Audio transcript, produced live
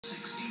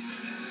60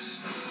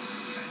 Minutes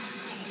and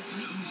an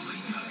all-new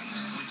late night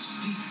with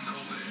Stephen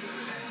Colbert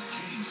and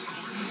James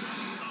Corden.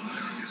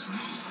 America's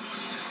most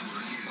watched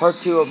network is Part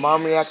 2 of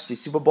Mom Reacts to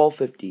Super Bowl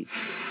 50. The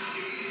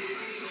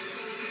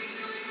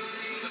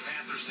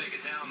Panthers take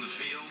it down the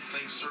field.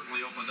 Things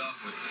certainly opened up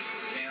with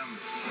Cam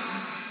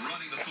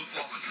running the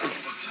football a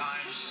couple of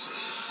times.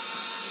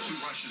 2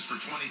 rushes for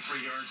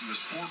 23 yards. He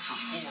was 4 for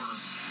 4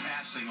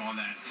 passing on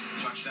that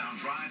touchdown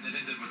drive that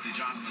ended with the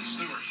Jonathan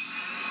Stewart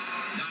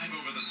dive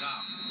over the top.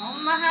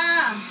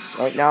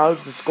 Right now,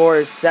 the score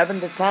is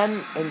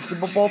 7-10 in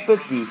Super Bowl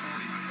 50.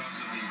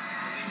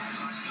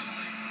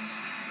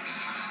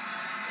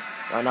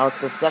 Right now,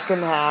 it's the second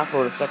half,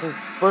 or the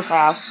first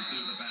half,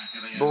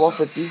 Super Bowl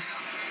 50.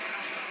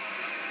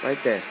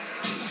 Right there.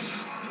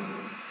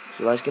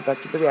 So let's get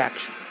back to the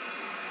reaction.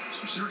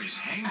 Some serious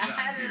hang I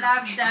time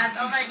love that.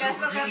 Oh my gosh,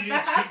 look at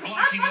that. Good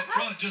blocking up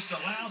front just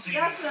allows him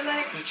That's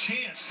like, the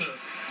chance to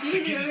you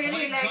get his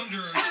really legs like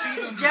under his feet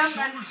under jump his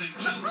and shoulders and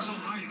jump so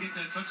high to get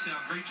that touchdown.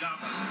 Great job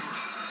by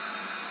Stewart.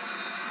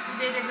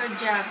 did a good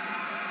job.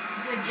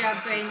 Good job,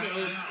 28.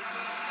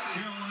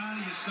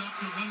 Carolina, you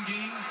stopped the run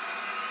game.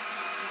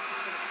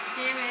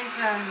 Him is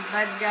a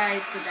bad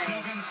guy Still today.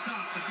 got to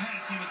stop the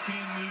passing with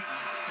Cam Newton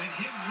and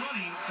him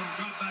running from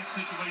drop back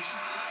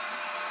situations.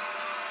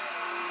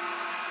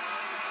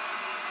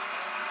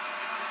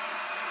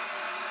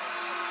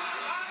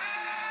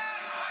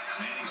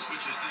 Manning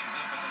switches things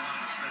up at the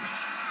line of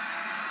scrimmage.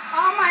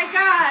 Oh my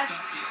gosh.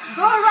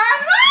 Go run.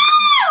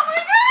 Oh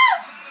my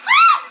gosh.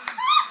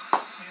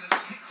 And it's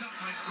picked up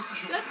by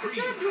Virgil That's a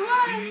Green. good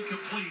one.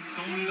 Incomplete,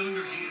 throwing it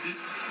underhanded.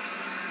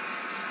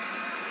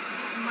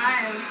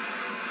 Smile.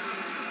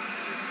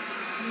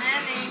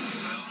 Manning.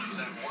 Well, he was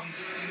at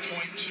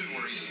 1.2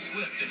 where he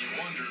slipped, and you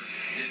wonder,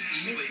 did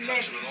He Ely slipped.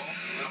 touch him at all?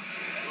 No.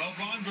 Well,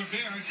 Ron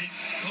Rivera did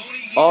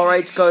Coney. All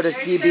rights go to They're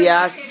still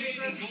CBS.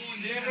 working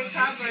because they're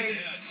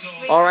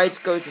recovered. All rights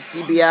go to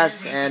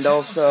CBS, and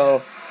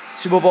also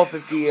Super Bowl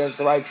 50 has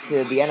the rights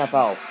to the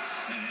NFL.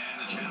 And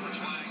the challenge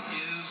flag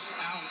is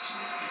out.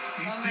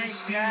 Oh my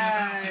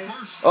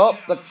gosh. Oh,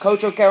 the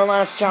coach of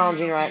Carolina is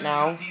challenging right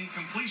now.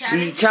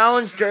 He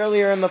challenged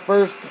earlier in the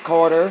first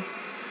quarter.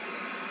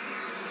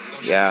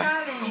 Yeah,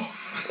 Challenge.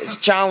 it's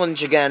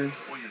challenge again.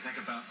 Well, you think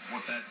about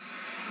what that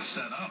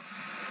set up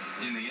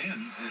in the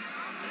end.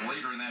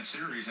 Later in that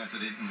series, after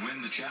they didn't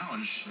win the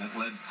challenge, that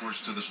led, of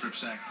course, to the strip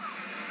sack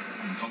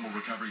and fumble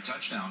recovery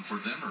touchdown for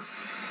Denver.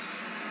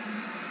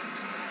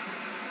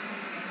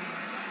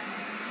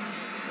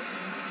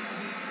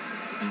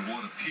 And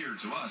what appeared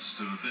to us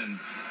to have been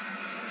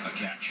a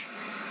catch.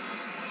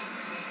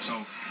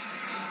 So,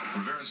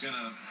 Rivera's going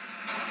to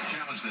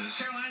challenge this.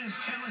 Carolina is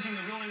challenging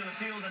the ruling on the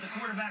field that the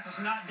quarterback was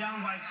not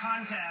down by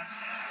contact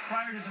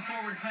prior to the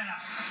forward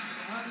pass.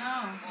 Oh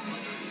no.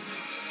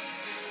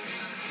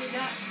 See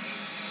that?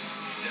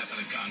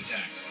 Definite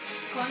contact.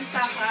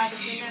 Contact.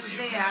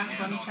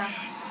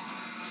 Contact.